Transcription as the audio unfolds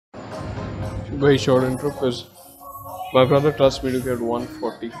very short intro because my brother trusts me to get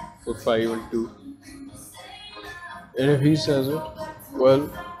 140 for 5 and 2. And if he says it, well,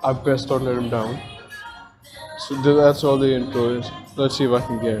 I best not let him down. So that's all the intro is. Let's see if I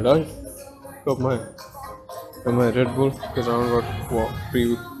can get it. Alright? Got my Red Bull because I don't got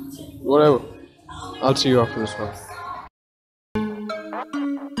pre. Whatever. I'll see you after this one.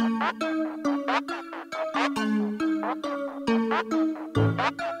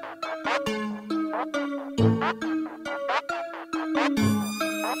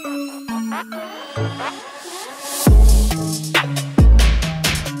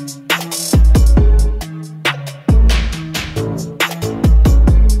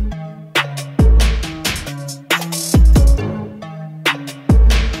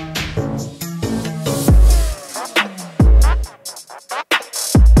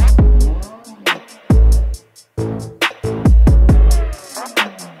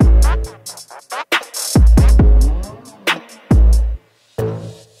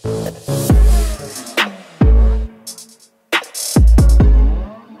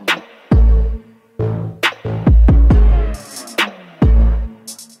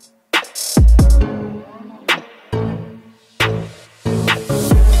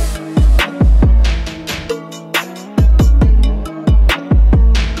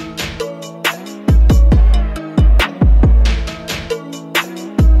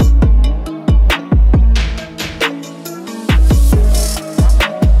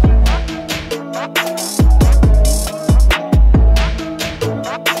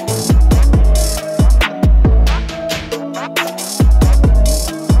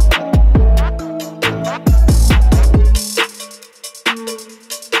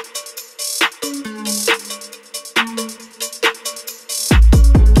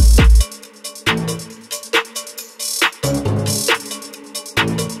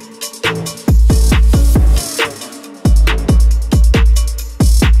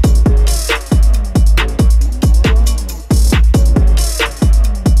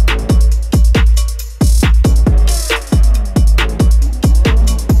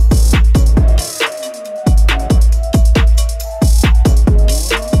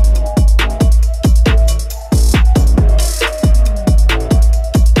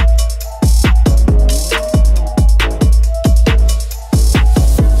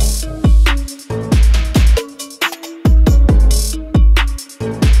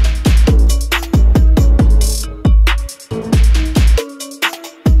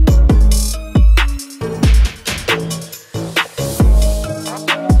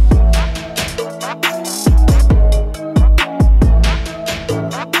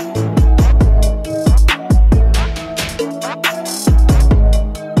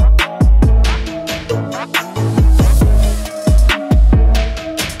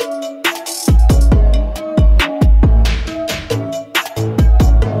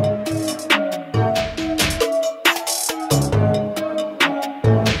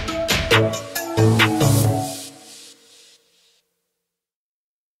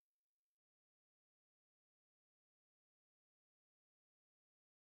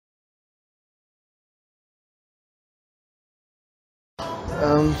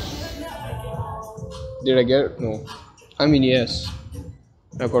 Um, did I get it? No. I mean, yes.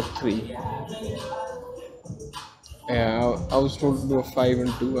 I got 3. Yeah, I was told to do a 5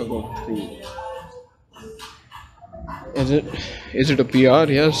 and 2. I got 3. Is it a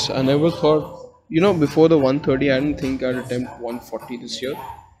PR? Yes. I never thought. Before the 130, I didn't think I'd attempt 140 this year.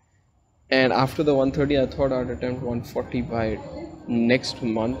 And after the 130, I thought I'd attempt 140 by next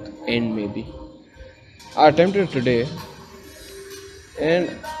month end maybe. I attempted today, and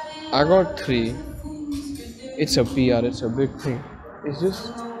I got 3. It's a PR. It's a big thing. It's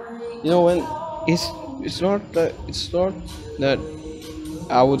just when it's not that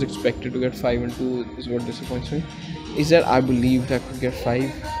I was expected to get 5 and 2 is what disappoints me. Is that I believed I could get 5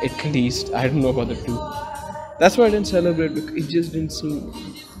 at least. I don't know about the 2. That's why I didn't celebrate, because it just didn't seem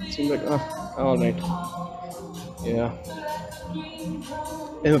like alright. Yeah.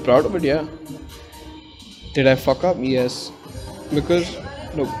 Am I proud of it? Yeah. Did I fuck up? Yes. Because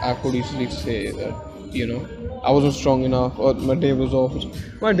look, I could easily say that I wasn't strong enough, or my day was off.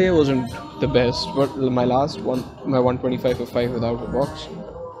 My day wasn't the best, but my last one, my 125 for 5 without a box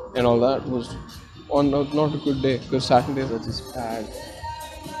and all that was not a good day, because Saturdays are just bad.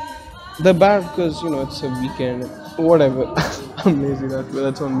 They're bad because it's a weekend, whatever. I'm lazy that way,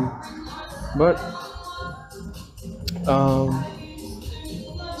 that's on me. But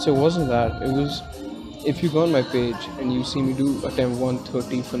so it wasn't that. It was, if you go on my page and you see me do attempt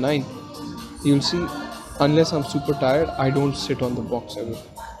 130 for 9, you'll see, unless I'm super tired, I don't sit on the box ever.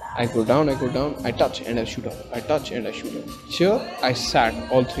 I go down, I touch and I shoot up. I touch and I shoot up. Here, I sat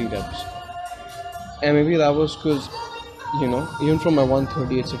all 3 reps. And maybe that was because, even from my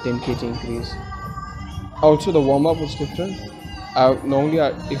 130, it's a 10 kg increase. Also, the warm up was different. Normally,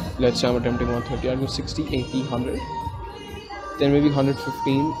 if let's say I'm attempting 130, I'll go 60, 80, 100. Then maybe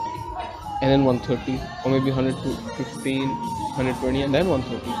 115, and then 130. Or maybe 115, 120, and then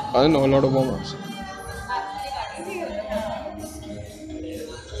 130. I don't know, a lot of warm ups.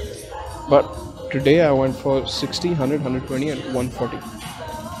 But today I went for 60, 100, 120 and 140.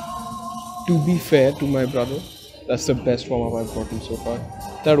 To be fair to my brother, that's the best warm up I've gotten so far.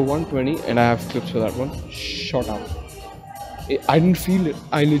 That 120, and I have clips for that one, shot out. I didn't feel it.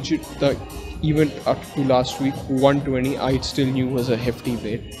 I legit, even up to last week, 120 I still knew was a hefty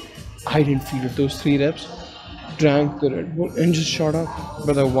weight. I didn't feel it. Those 3 reps, drank the Red Bull and just shot up.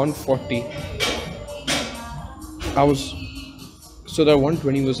 But the 140, so that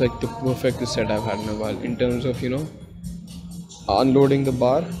 120 was like the perfect set I've had in a while in terms of, unloading the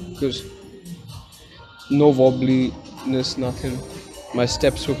bar, because no wobbliness, nothing. My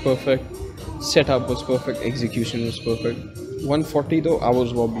steps were perfect, setup was perfect, execution was perfect. 140 though, I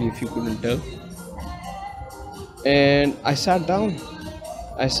was wobbly if you couldn't tell. And I sat down,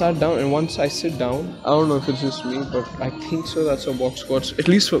 and once I sit down, I don't know if it's just me, but I think so, that's how box squats, at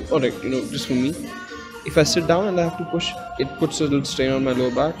least for, just for me. If I sit down and I have to push, it puts a little strain on my lower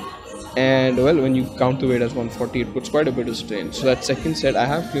back. And well, when you count the weight as 140, it puts quite a bit of strain. So that second set, I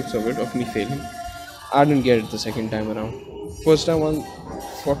have clips of it, of me failing. I didn't get it the second time around. First time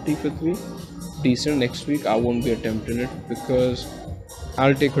 140 for 3, decent. Next week, I won't be attempting it because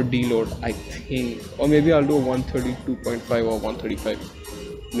I'll take a deload, I think. Or maybe I'll do a 132.5 or 135,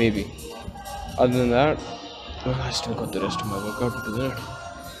 maybe. Other than that, well, I still got the rest of my workout to do that.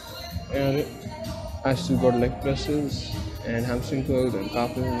 And I still got leg presses and hamstring curls and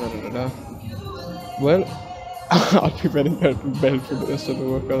carpets and Well, I'll be wearing that belt for the rest of the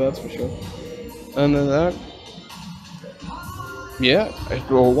workout, that's for sure. And then that, yeah, I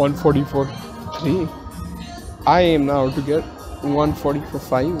go 140 for 3. I aim now to get 140 for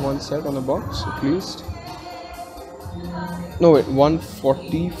 5, one set on the box at least. No wait,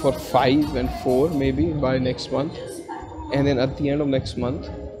 140 for 5 and 4 maybe by next month. And then at the end of next month,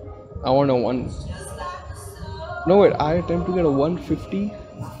 I want a I attempt to get a 150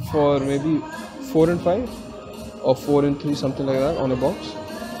 for maybe 4 and 5 or 4 and 3, something like that on a box.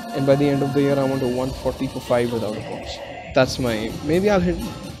 And by the end of the year, I want a 140 for 5 without a box. That's my aim. Maybe I'll hit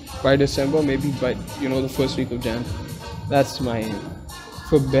by December, maybe by the first week of Jan. That's my aim.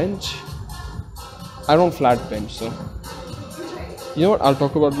 For bench, I don't flat bench, so you know what? I'll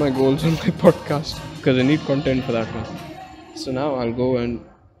talk about my goals on my podcast because I need content for that one. So now I'll go and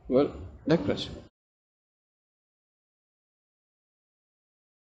leg press.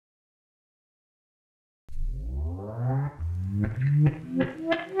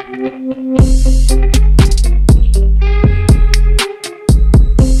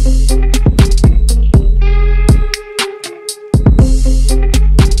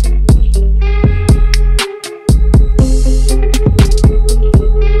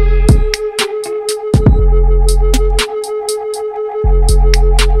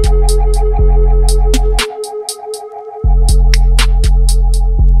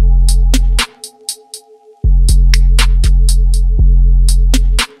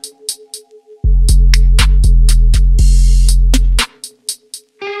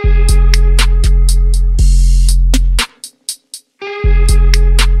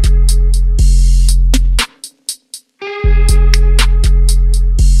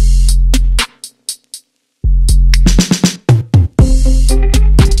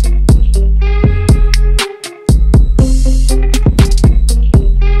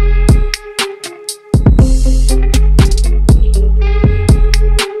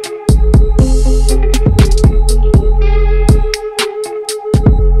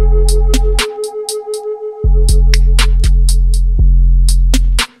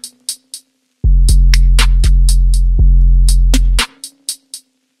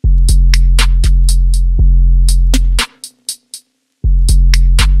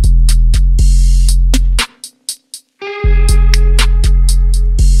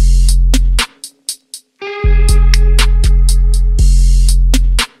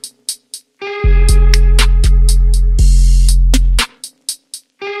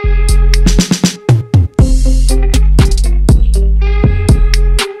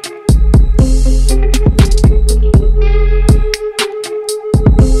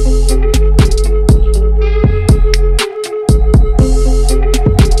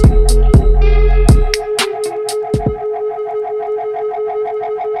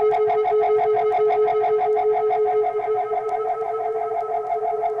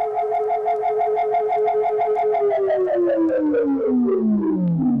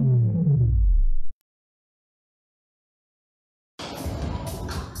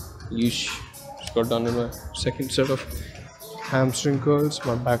 Yeesh. Just got done with my second set of hamstring curls.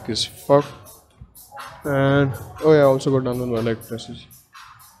 My back is fucked. And oh yeah, I also got done with my leg presses.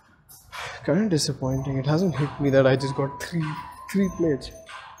 Kind of disappointing. It hasn't hit me that I just got three plates.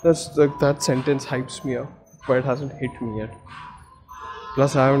 That's like that sentence hypes me up, but it hasn't hit me yet.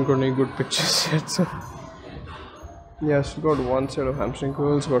 Plus, I haven't got any good pictures yet. So yes, got one set of hamstring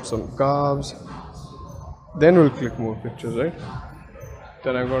curls, got some calves. Then we'll click more pictures, right?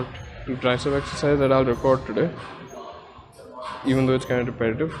 Then I got two tricep exercise that I'll record today, even though it's kind of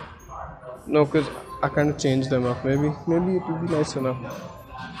repetitive. No, because I kind of changed them up. Maybe it will be nice enough.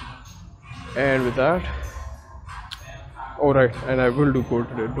 And with that, alright, and I will do core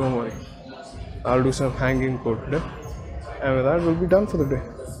today, don't worry. I'll do some hanging core today. And with that, we'll be done for the day.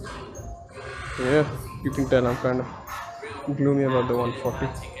 Yeah, you can tell I'm kind of gloomy about the 140.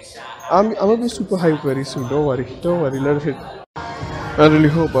 I'm gonna be super hyped very soon, don't worry, let it hit. I really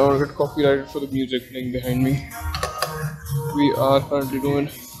hope I won't get copyrighted for the music playing behind me. We are currently doing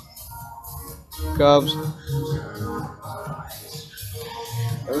calves.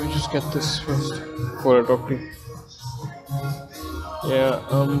 Let me just get this first before I talk to you. Yeah,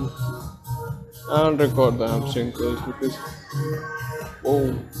 I'll record the hamstring curls because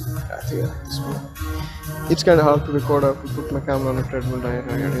I think this one. It's kind of hard to record after I put my camera on a treadmill.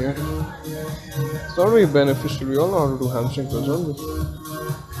 It's not very beneficial. We all know how to do hamstring curls, don't we?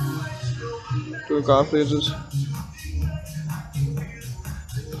 To the calf raises,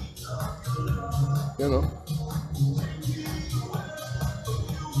 you know.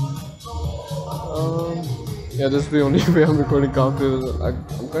 Yeah, this is the only way I'm recording calf raises. I'm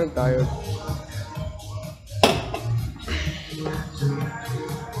kind of tired.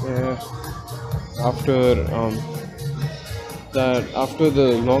 Yeah. After the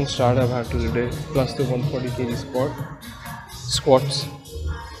long start I've had to the day, plus the 140 kg squats,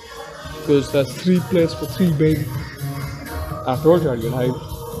 because that's 3 plates for 3 baby. I told you I'd get hyped.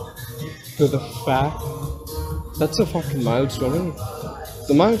 To the fact, that's a fucking milestone, isn't it?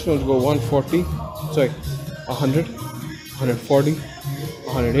 The milestones go 140, 100, 140,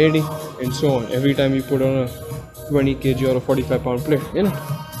 180, and so on. Every time you put on a 20 kg or a 45 pound plate, you know.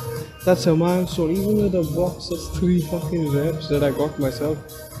 That's a milestone. Even with a box, that's 3 fucking reps that I got myself.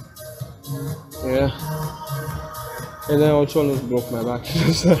 Yeah. And then I also almost broke my back.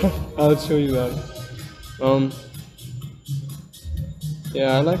 I'll show you that.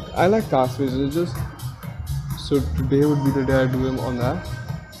 Yeah, I like calf raises. Just so today would be the day I do them on that.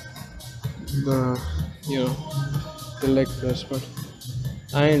 The leg press, but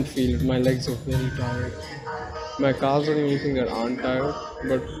I ain't feel it. My legs are very tired. My calves are the only thing that aren't tired,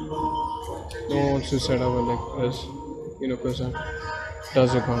 but no one wants to set up a leg press, because that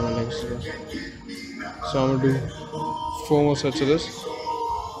does require my legs to rest. So I'm gonna do 4 more sets of this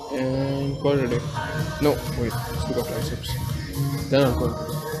and call it a day. No, wait, still got triceps. Then I'll call it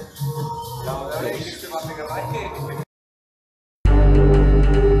a day. Yes.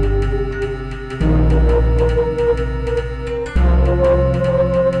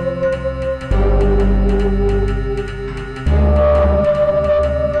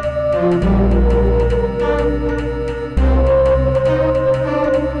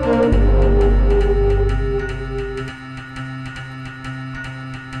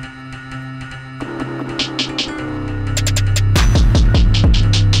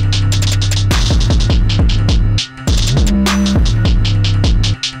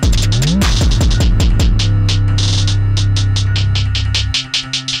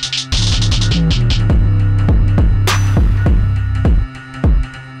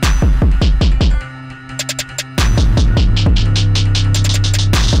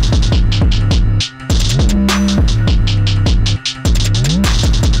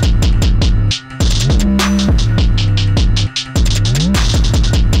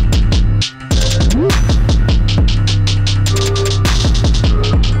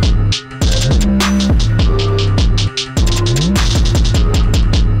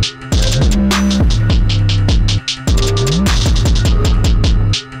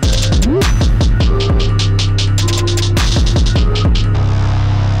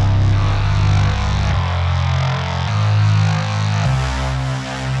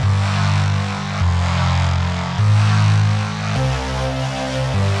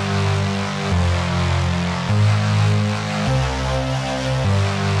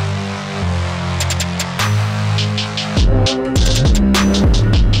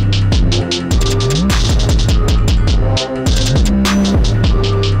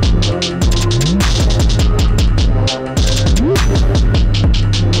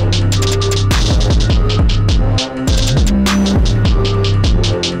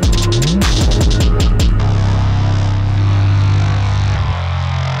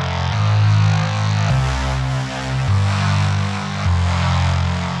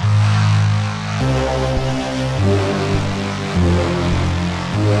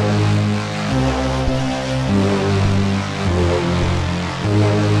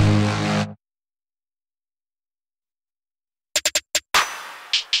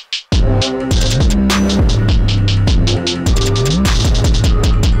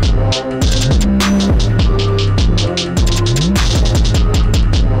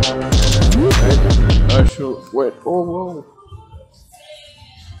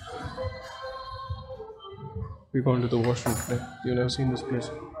 We're going to the washroom today. You've never seen this place.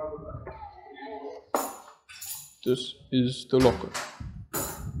 This is the locker.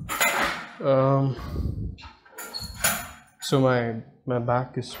 So my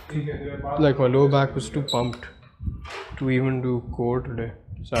back is like my lower back was too pumped to even do core today,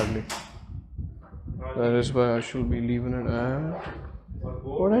 sadly. That is why I should be leaving it at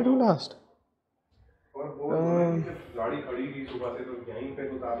what did I do last? What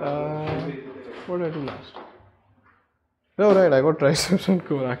did I do last? No, right, I got triceps and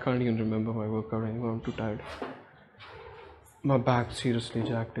core. I can't even remember my workout anymore. I'm too tired. My back seriously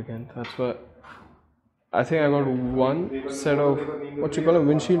jacked again. That's why I think I got one set of what you call a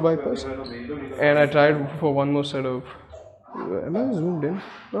windshield wipers, and I tried for one more set of. Am I zoomed in?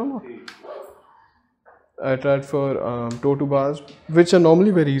 No, I'm not. I tried for toe-to bars, which are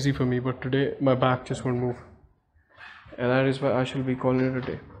normally very easy for me, but today my back just won't move, and that is why I shall be calling it a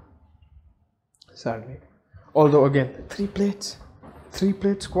day. Sadly, although again 3 plates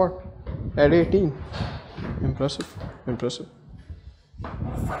squat at 18. Impressive.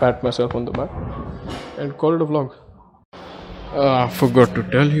 Pat myself on the back and call it a vlog. I forgot to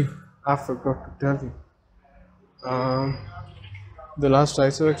tell you. The last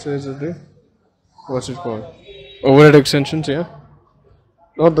tricep exercise of the day. What's it called? Overhead extensions, yeah.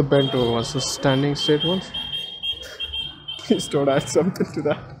 Not the bent over ones, the standing straight ones. Please don't add something to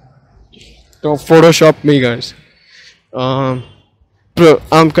that. Don't Photoshop me, guys. Bro,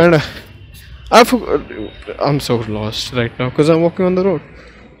 I'm so lost right now because I'm walking on the road,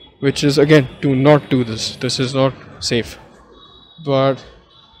 which is again, do not do this. This is not safe. But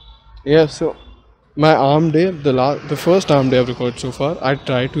yeah, so my arm day, the first arm day I've recorded so far, I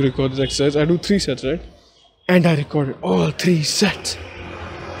tried to record this exercise. I do 3 sets, right? And I recorded all 3 sets.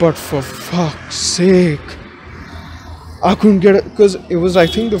 But for fuck's sake, I couldn't get it because it was, I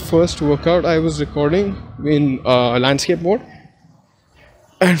think, the first workout I was recording in landscape mode.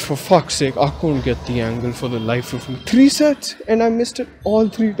 And for fuck's sake, I couldn't get the angle for the life of me. 3 sets and I missed it all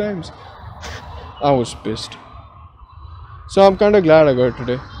 3 times. I was pissed. So I'm kinda glad I got it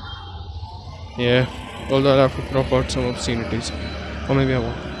today. Yeah, although I'll have to crop out some obscenities. Or maybe I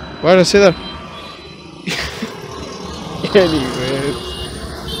won't. Why did I say that? Anyways.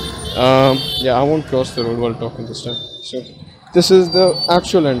 Yeah, I won't cross the road while talking this time. So, this is the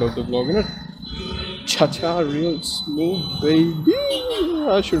actual end of the vlog, isn't it? Cha-cha, real smooth, baby.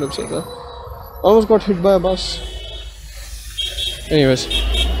 I should have said that. Almost got hit by a bus. Anyways,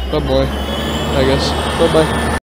 bye-bye, I guess. Bye-bye.